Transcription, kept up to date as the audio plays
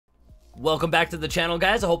Welcome back to the channel,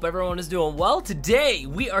 guys. I hope everyone is doing well. Today,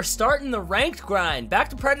 we are starting the ranked grind. Back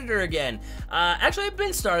to Predator again. Actually, I've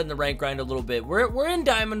been starting the ranked grind a little bit. We're in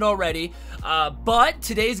Diamond already, but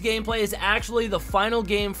today's gameplay is actually the final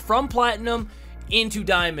game from Platinum into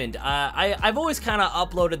Diamond. I've always kind of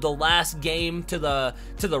uploaded the last game to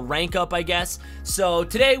the rank up, I guess. So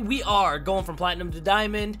today we are going from Platinum to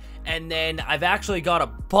Diamond, and then I've actually got a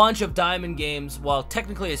bunch of Diamond games. Well,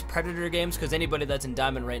 technically it's Predator games, because anybody that's in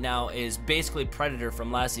Diamond right now is basically Predator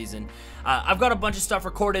from last season. I've got a bunch of stuff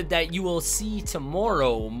recorded that you will see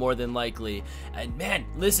tomorrow, more than likely. And man,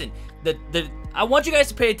 listen, I want you guys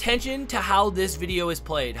to pay attention to how this video is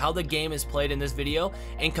played, how the game is played in this video,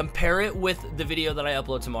 and compare it with the video that I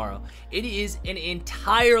upload tomorrow. It is an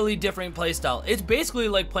entirely different playstyle. It's basically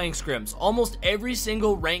like playing scrims. Almost every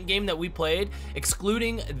single ranked game that we played,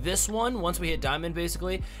 excluding this one, once we hit Diamond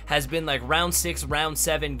basically, has been like round 6, round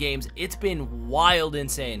 7 games. It's been wild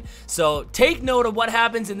insane. So take note of what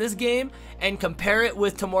happens in this game and compare it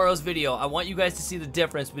with tomorrow's video. I want you guys to see the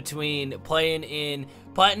difference between playing in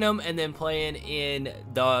Platinum and then playing in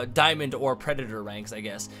the Diamond or Predator ranks, I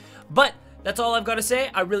guess. But that's all I've got to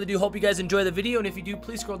say. I really do hope you guys enjoy the video, and if you do,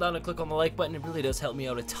 please scroll down and click on the like button. It really does help me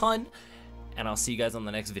out a ton, and I'll see you guys on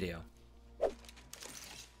the next video.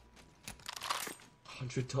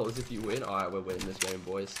 $100 if you win? Alright, we're winning this game,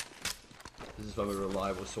 boys. This is from a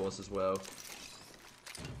reliable source as well.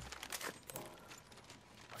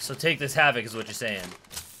 So take this Havoc is what you're saying.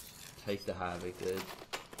 Take the Havoc, dude.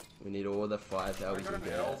 We need all the 5 that we can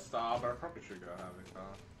get. I got an L-Star, but I probably should go Havoc.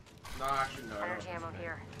 No, actually no. Energy ammo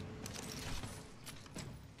here.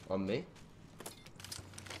 On me?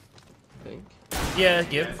 I think. Yeah,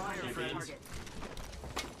 give.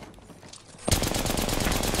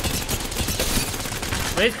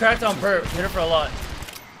 Blaze cracked on perp. Hit her for a lot.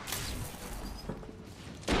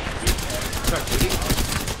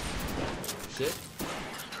 Shit.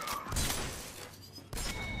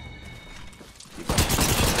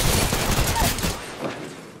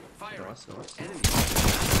 Nice, nice.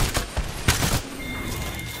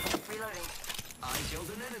 Reloading. I killed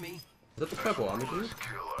an enemy. Is that the purple armor dude?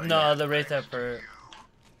 No, the Wraith that perp.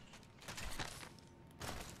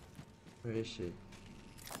 Where is she?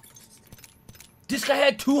 This guy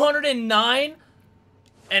had 209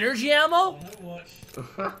 energy ammo?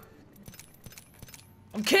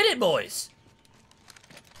 I'm kidding, boys.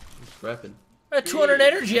 He's repping. I had 200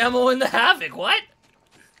 energy ammo in the Havoc. What?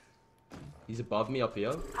 He's above me up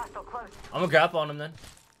here. Hostile close. I'm gonna grab on him then.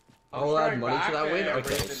 I will add money to that win? Read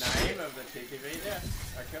Okay. the name of the TTV, yeah.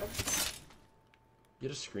 I killed him.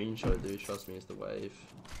 Get a screenshot, dude. Trust me, it's the wave.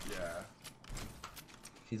 Yeah.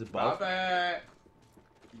 He's above.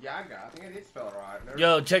 Yaga, I think it is spelled right.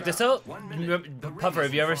 Yo, check this out. 1 minute. Puffer,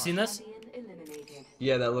 have you ever seen this?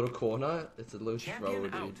 Yeah, that little corner. It's a little thrower, Champion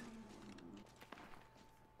dude. out.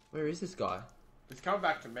 Where is this guy? It's coming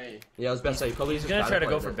back to me. Yeah, I was about to say, probably He's just gonna try to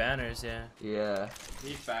go battle for player banners, yeah. then. Yeah.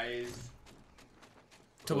 He phased.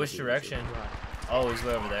 To which direction? Oh, he's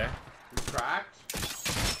way over there. He's cracked.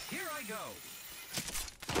 Here I go.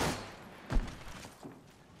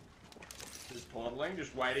 Just portaling,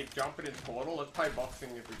 just waiting, jumping in portal. Let's play boxing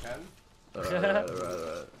if we can. Alright.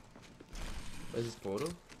 Where's this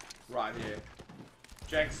portal? Right here.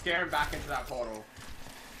 Jack, scare him back into that portal.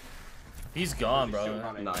 He's gone, He's still bro.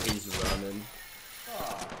 running. Nah, he's running.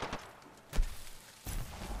 Oh.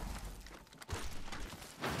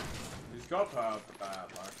 He's got like,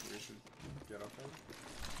 we should get up him.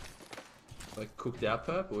 Like cooked out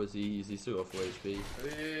perp, or is he still got 4 HP?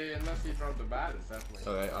 Unless he dropped the bat, it's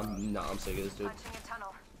definitely. Okay, I'm sick of this dude. Punching a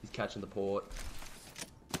tunnel. He's catching the port.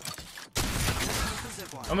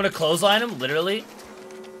 I'm gonna clothesline him, literally.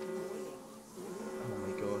 Oh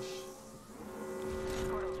my gosh.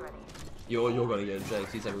 Portal's ready. You're gonna get him,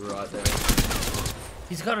 Jakes. He's like right there.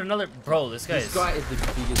 He's got another. Bro, this guy This is. guy is the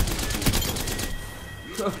biggest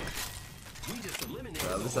dude. We just eliminated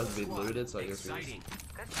Well, this the hasn't been whole looted, so I squad. guess we Exciting.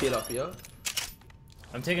 get up here.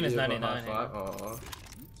 I'm taking his Yeah, 99. high five. Oh,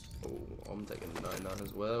 I'm taking the 99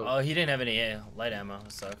 as well. Oh, he didn't have any light ammo.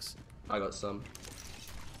 That sucks. I got some.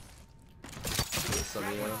 Got some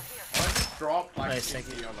here. I just dropped like Nice, thank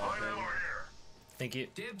 60 on that thing. Thank you.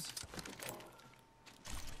 Dibs.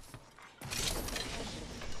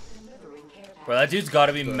 Bro, that dude's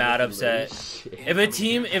gotta be mad upset. Shit. If a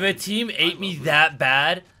team ate me that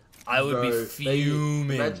bad, I would be Bro,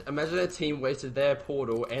 fuming. Imagine a team wasted their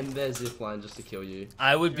portal and their zipline just to kill you.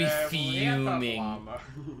 I would be Yeah, well, he had purple fuming. armor.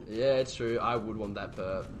 Yeah, it's true. I would want that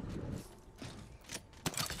perp.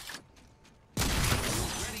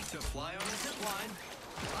 Ready to fly on a zip line.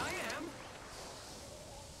 I am.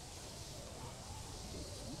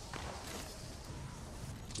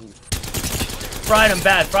 Fried him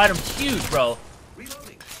bad. Fried him huge, bro.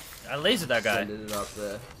 Reloading. I lasered that guy. Sending it up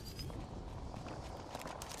there.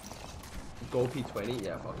 Gold P20,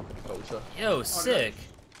 yeah, fucking culture. Yo, sick.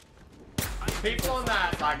 People in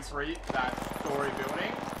that like story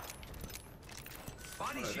building.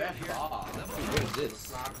 Body Oh, shield they're here. far. Level Dude, what is this?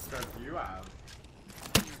 Sniper scope you have.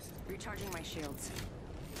 Recharging my shields.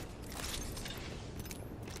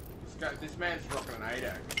 This man's rocking an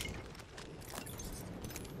 8x.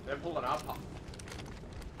 They're pulling up.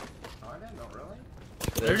 Oh, they're not really.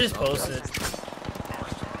 They're just posted.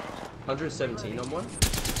 117 on one.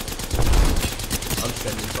 I'm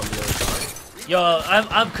sending from the other side. Yo,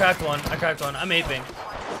 I'm cracked one. I cracked one. I'm aping.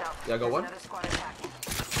 Yeah, I got one. Another squad attacking.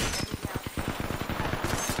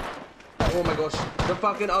 Oh my gosh. The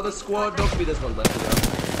fucking other squad. Don't be this one left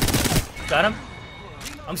here. Got him.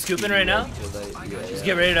 I'm scooping right now. Just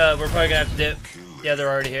get ready to. We're probably gonna have to dip. Yeah, they're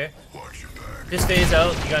already here. Just phase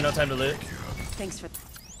out. You got no time to loot. Thanks for.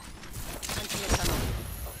 Entering a tunnel.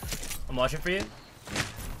 I'm watching for you.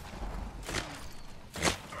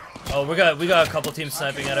 Oh, we got a couple teams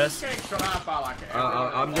sniping at us. Getting shot at by like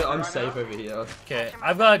I'm safe over here. Okay,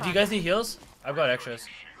 I've got. Do you guys need heals? I've got extras.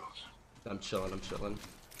 I'm chilling.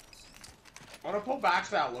 I wanna pull back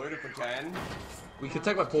to that loot if we can. We could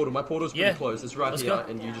take my portal. My portal's pretty Yeah. close. It's right Let's here, go.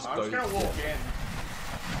 and you just I'm go. just gonna walk in.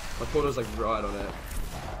 My portal's like right on it.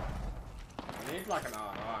 I need like an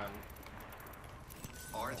R9.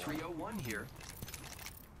 R301 here.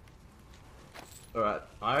 All right.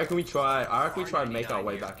 I reckon we try and make our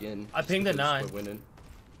way back in. I pinged the because 9. We're winning.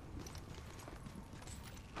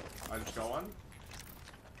 I just got one.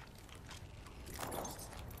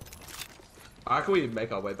 I reckon we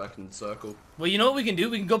make our way back in the circle. Well, you know what we can do?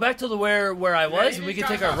 We can go back to the where I was, and we can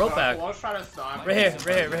take our rope back. I was trying to snipe. Right here,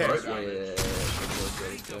 right here, right here. Right?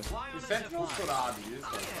 Yeah. Fly on The the Sentinel's sort of hard to use.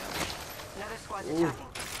 Another squad's attacking.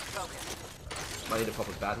 Focus. Might need to pop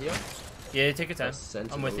a bat here. Yeah, take your time.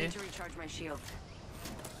 Sentinel. I'm with you. To recharge my shields.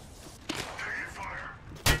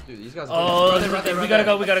 Dude, these guys. Oh, Right there, we gotta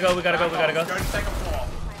go. We gotta go. We gotta go. We gotta Go go. to second floor.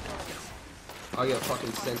 I get a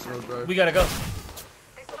fucking sentinel, bro. We gotta go.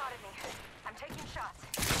 They spotted me. I'm taking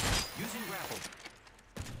shots. using grapple.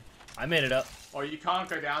 I made it up. Oh, you can't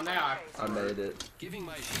go down there. I made it. Giving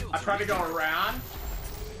my shield. I tried to go around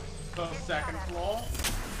the second floor.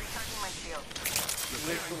 Recharging my shields.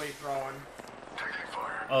 Literally throwing.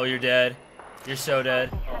 Oh, you're dead. You're so dead.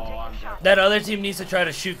 Oh, I'm dead. That other team needs to try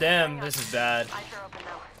to shoot them. This is bad. Eyes are open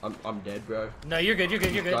though. I'm dead, bro. No, you're good. You're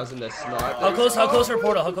good. You're good. Guys in their snipe. How close for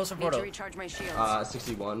portal? How close for Need to portal? recharge my shields.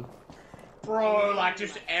 61. Bro, like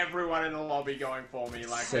just everyone in the lobby going for me.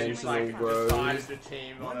 Like they just like Sentinel, bro. decided to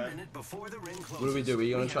team on 1 it. minute before the ring closes. What do we do? Are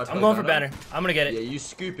you gonna try to I'm play going for banner. I'm gonna get Yeah, it. you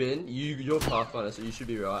scoop in. You're Pathfinder, so you should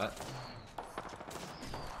be right.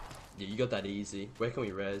 Yeah, you got that easy. Where can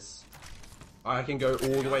we res? I can go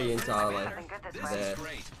all the way into our Been like good this This way. there. is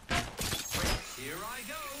great. Here I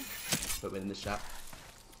go. But we're in the shop.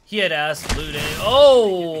 He had ass looting.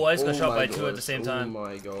 Oh, I just got Oh shot my by 2 at the gosh, same time. Oh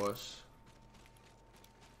my gosh.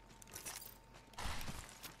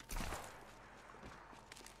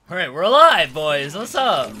 All right, we're alive, boys. What's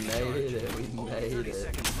up? We made it. We made 30 it.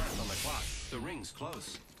 seconds left on the clock. The ring's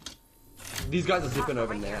close. These guys are zipping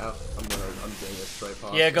over now. I'm doing a straight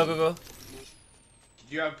pass. Yeah, go, go, go. Did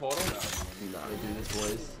you have portal? No. Nah, we do this,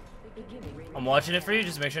 boys. I'm watching it for you.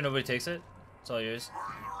 Just make sure nobody takes it. It's all yours.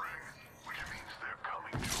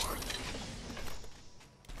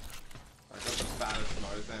 I got the fattest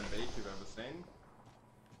Mozambique you've ever seen.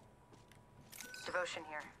 Devotion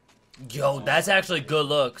here. Yo, that's actually good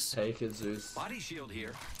looks. Take it, Zeus. Body shield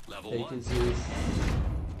here. Level Take it, 1. Zeus.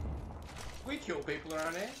 We kill people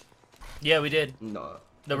around here. Yeah, we did. No.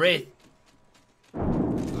 The Wraith.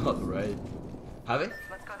 Not the raid. Have it?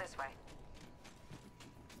 Let's go this way.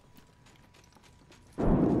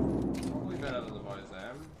 Probably better than the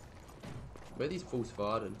Mozam. Where are these fools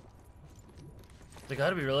fighting? They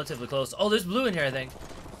gotta be relatively close. Oh, there's blue in here, I think.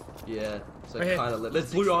 Yeah. So Right here. kind of.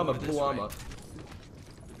 There's blue armor. Blue armor.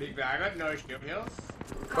 Big bag, I got no shield heals.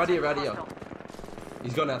 Right here. Right here.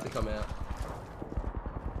 He's gonna have to come out.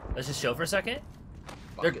 Let's just chill for a second.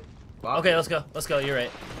 Fuck They're- it. Fuck Okay, it. let's go. Let's go. You're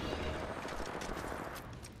right.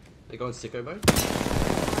 They're going sicko mode.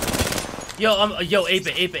 Yo, ape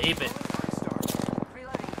it, ape it, ape it.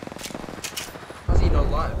 Reloading. How's he not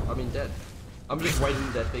alive? I mean dead. I'm just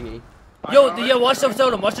waiting that thingy. Yo, yeah, watch the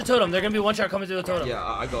totem. Watch the totem. They're gonna be one shot coming through the totem. Yeah,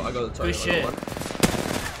 I got the totem. Good shit.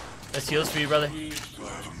 That's heals for you, brother.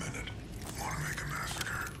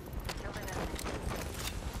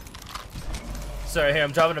 Sorry, here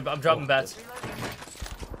I'm dropping bats.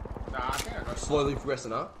 Nah, I think I got Slowly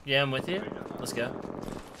progressing up. Yeah, I'm with you. Let's go.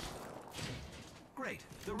 Great.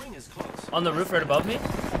 The ring is close. On the roof right above me.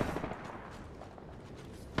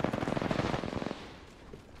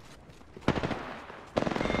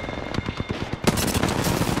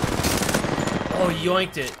 Oh,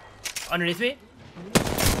 yoinked it. Underneath me.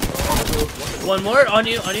 One more on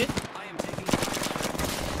you, on you. I am taking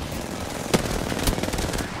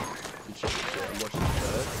Good shit, I'm watching the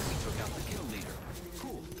third. We took out the kill leader.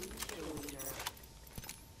 Cool.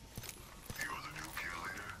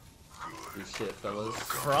 Good shit, fellas.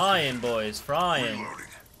 Frying, boys, frying.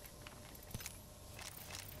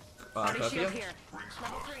 Perfect. Shield here.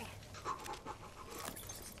 Level 3.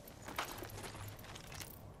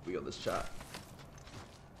 We got this chat.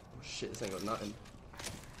 Oh shit, this ain't got nothing.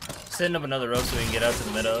 Setting up another rope so we can get out to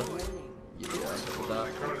the middle. Yeah, look at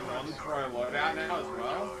that. Got a non-pro loadout now as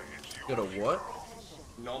well. Got a what?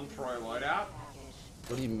 Non-pro loadout.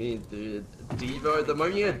 What do you mean, dude? Devo? The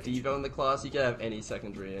moment you get Devo in the class, you can have any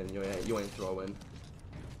secondary and you ain't throwing.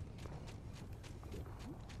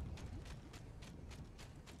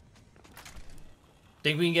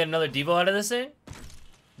 Think we can get another Devo out of this thing?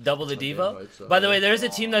 Double the I Devo? hope so. By the way, there's a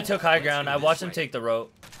team that took high ground. I watched them take the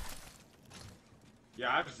rope. Yeah,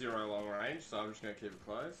 I have 0 long range, so I'm just gonna keep it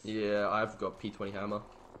close. Yeah, I've got P20 hammer.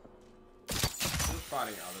 Just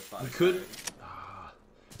fighting others. We could...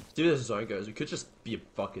 Dude, as zone goes, we could just be a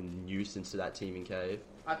fucking nuisance to that team in cave.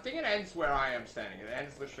 I think it ends where I am standing. It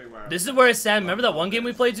ends literally where. This is where I stand. Remember that one game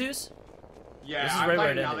we played, Zeus? Yeah, this is I right where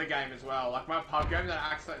played it another ended. game as well. Like my pub game that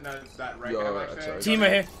actually that red Yo, game that's actually. right. Team right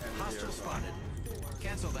here. ended here Hostile as well. spotted.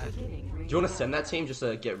 Cancel that. Do you want to send that team just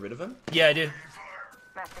to get rid of him? Yeah, I do.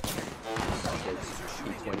 Master here.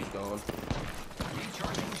 P20's gone.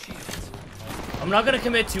 Recharging shields. I'm not gonna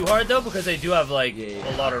commit too hard though because they do have like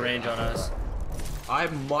Yeah. a lot of range on us. I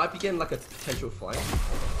might be getting like a potential flank.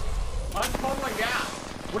 I'm toddling down.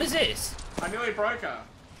 What is this? I nearly broke her.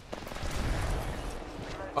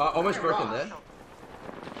 Almost broken there. They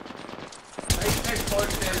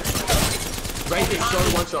close there. Wraith is so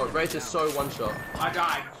one shot. Wraith is so one shot. I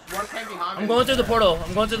died. One came behind me. I'm going through the portal.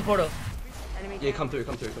 I'm going through the portal. Enemy Yeah, down. come through,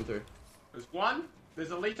 come through, come through. There's one.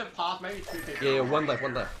 There's a liter path, maybe 2 people. Yeah, one left,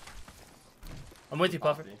 one left. I'm with you,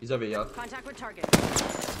 Puffer. He's over here. Contact with target.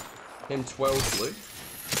 Him 12 blue.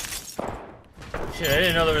 Shit, I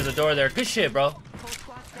didn't know there was a door there. Good shit, bro. Full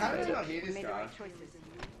squad How did standing. you not hear You this made the guy? right choices.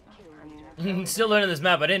 Still learning this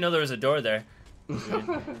map. I didn't know there was a door there.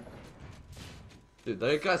 Dude,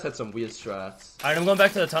 those guys had some weird strats. Alright, I'm going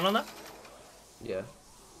back to the tunnel now. Yeah.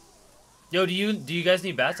 Yo, do you guys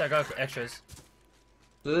need bats? I got extras.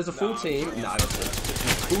 So there's a full team. Nah, I got this.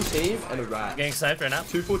 Full team and a rat. Getting sniped right now.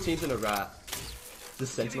 2 full teams and a rat. The Giving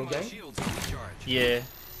Sentinel my gang? shields a recharge. Yeah.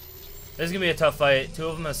 This is gonna be a tough fight. 2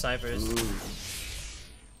 of them are snipers. Ooh.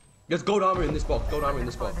 There's gold armor in this box. Gold armor in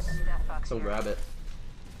this box. Death box Someone here. grab it.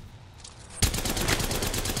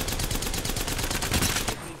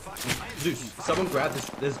 Zeus, someone grab this.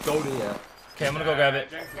 There's gold in here. Okay, I'm gonna go grab it.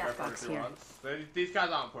 Jenks can go for it box if he here. wants. These guys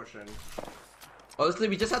aren't pushing. Honestly,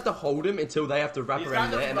 we just have to hold him until they have to wrap These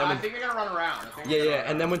around guys there. are, And I then think they're gonna run around. I think when, they're yeah, gonna yeah.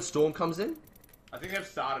 run And then around. when Storm comes in, I think they've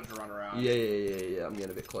started to run around. yeah. I'm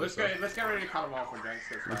getting a bit Let's closer. go. Let's get ready to cut them off when Jenks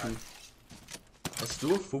gets back. Let's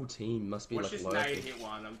do a full team. Must be Watch like this low. nade hit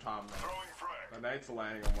one. I'm timing it. The nades are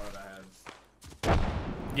landing on one of the heads.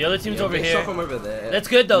 The other team's Yeah, over okay, here. shot from over there. That's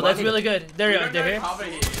good though. Might That's need- really good. We They're don't they're go here. cover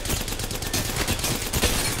here.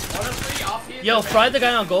 Honestly, up here. Yo, fry the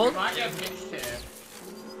guy on gold. We might get pinched here.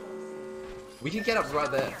 We can get up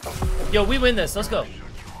right there. Yo, we win this. Let's go.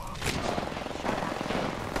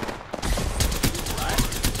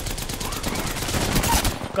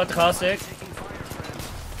 Got the caustic.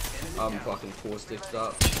 I'm fucking 4 sticks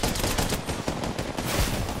up.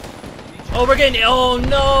 Oh, we're getting. Oh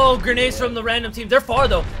no! Grenades from the random team. They're far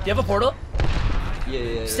though. Do you have a portal?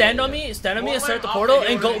 Yeah. Stand on me. Stand on me and start the Up portal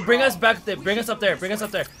here, and go. really Bring far. us back there. Bring us up there. Bring us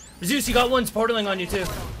up there. Zeus, you got ones portaling on you too.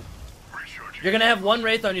 You're gonna have 1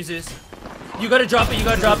 wraith on you, Zeus. You gotta drop it. You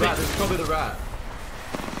gotta drop Rat, it. it's probably the rat.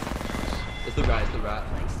 It's the rat, it's the rat.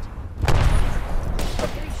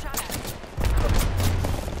 Getting shot at.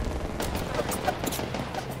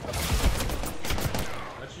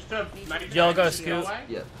 Let's just make Y'all gotta Jenks scoot. go away.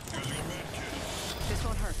 Yeah, This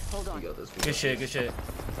won't hurt. Hold we on. got this. Good shit. Good shit.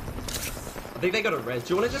 I think they got a red.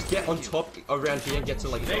 Do you want to just get on top around here and get to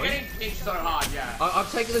like They're zone? getting pinched so hard, yeah. I'm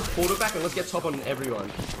taking this portal back and let's get top on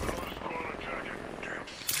everyone.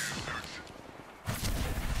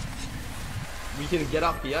 We can get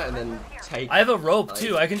up here and then take. I have a rope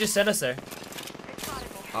too. I can just set us there.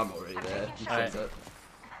 I'm already there. You Alright. take it.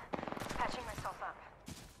 Patching myself up.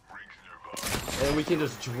 And we can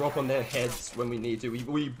just drop on their heads when we need to.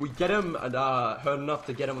 We get him and hurt enough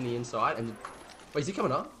to get him on the inside and. Wait, is he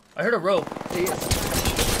coming up? I heard a rope. He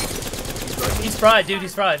is. fried, dude.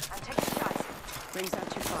 He's fried. I'm taking shots. Rings not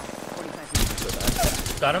too far. 45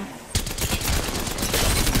 meters. Got him.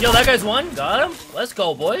 Yo, that guy's one. Got him. Let's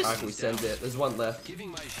go, boys. Alright, can we send it? There's one left. Giving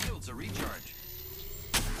my shields a recharge.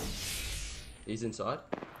 He's inside.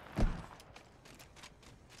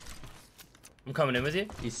 I'm coming in with you.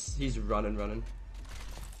 He's running. They spotted me.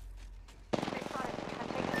 I'm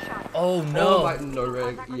taking shots. Oh Oh no. my, no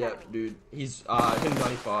rig. Yep, dude. He's him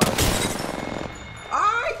 95.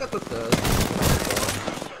 I got the third.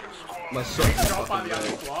 My shot is Shot by fucking the other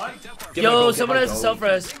low. squad. Get my Yo, gold, get someone my has a gold.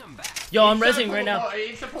 self-res. Yo, I'm resing right now.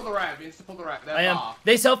 Insta pull the ramp. Insta pull the ramp. They're I am. far.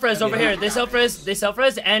 They self-res over Yeah. here. They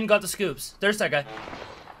self-res and got the scoops. There's that guy.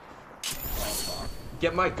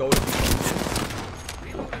 Get my gold.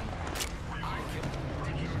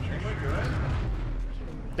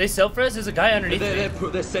 They self-res? There's a guy underneath me.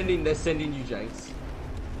 They're sending you, Janks.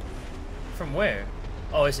 From where?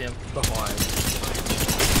 Oh, I see him. Behind.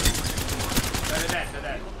 They're dead. They're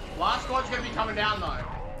dead. Last squad's gonna be coming down though.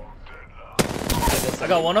 I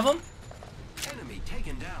got one of them. Enemy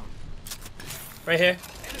taken down. Right here.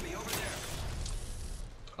 Enemy over there.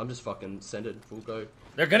 I'm just fucking sending full go.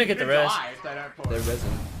 They're gonna get the res. Die if they don't push. They're resin.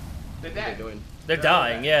 They're What are they dead. doing? They're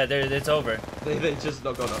dying. Yeah, it's over. They just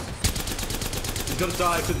not gonna. He's gonna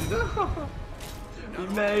die because he's. He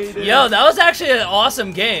made it. Yo, that was actually an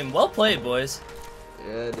awesome game. Well played, boys.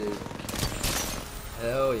 Yeah, dude.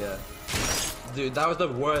 Hell yeah. Dude, that was the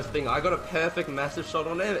worst thing. I got a perfect massive shot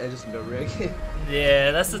on him and just no rig.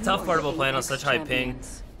 Yeah, that's the tough part about playing on such high ping.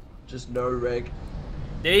 Just no rig.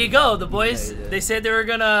 There you go. The boys, Yeah, you did. they said they were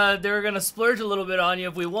gonna splurge a little bit on you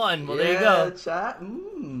if we won. Well, there you go. Chat.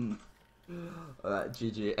 Alright,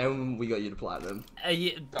 GG. And we got you to platinum.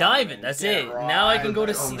 Diamond. That's Get it. Now I can go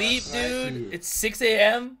to right. sleep, Oh, dude. shit. It's 6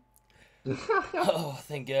 a.m. Oh,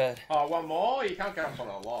 thank God. Oh, one more? You can't get up on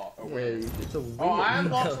a lot. A Yeah, win. it's a win. Oh, I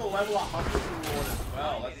unlocked the level 100 reward as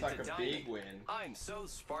well. That's like a big win. I'm so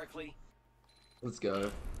sparkly. Let's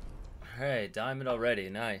go. All right, diamond already.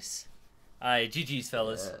 Nice. All right, GG's,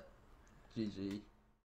 fellas. Yeah. GG.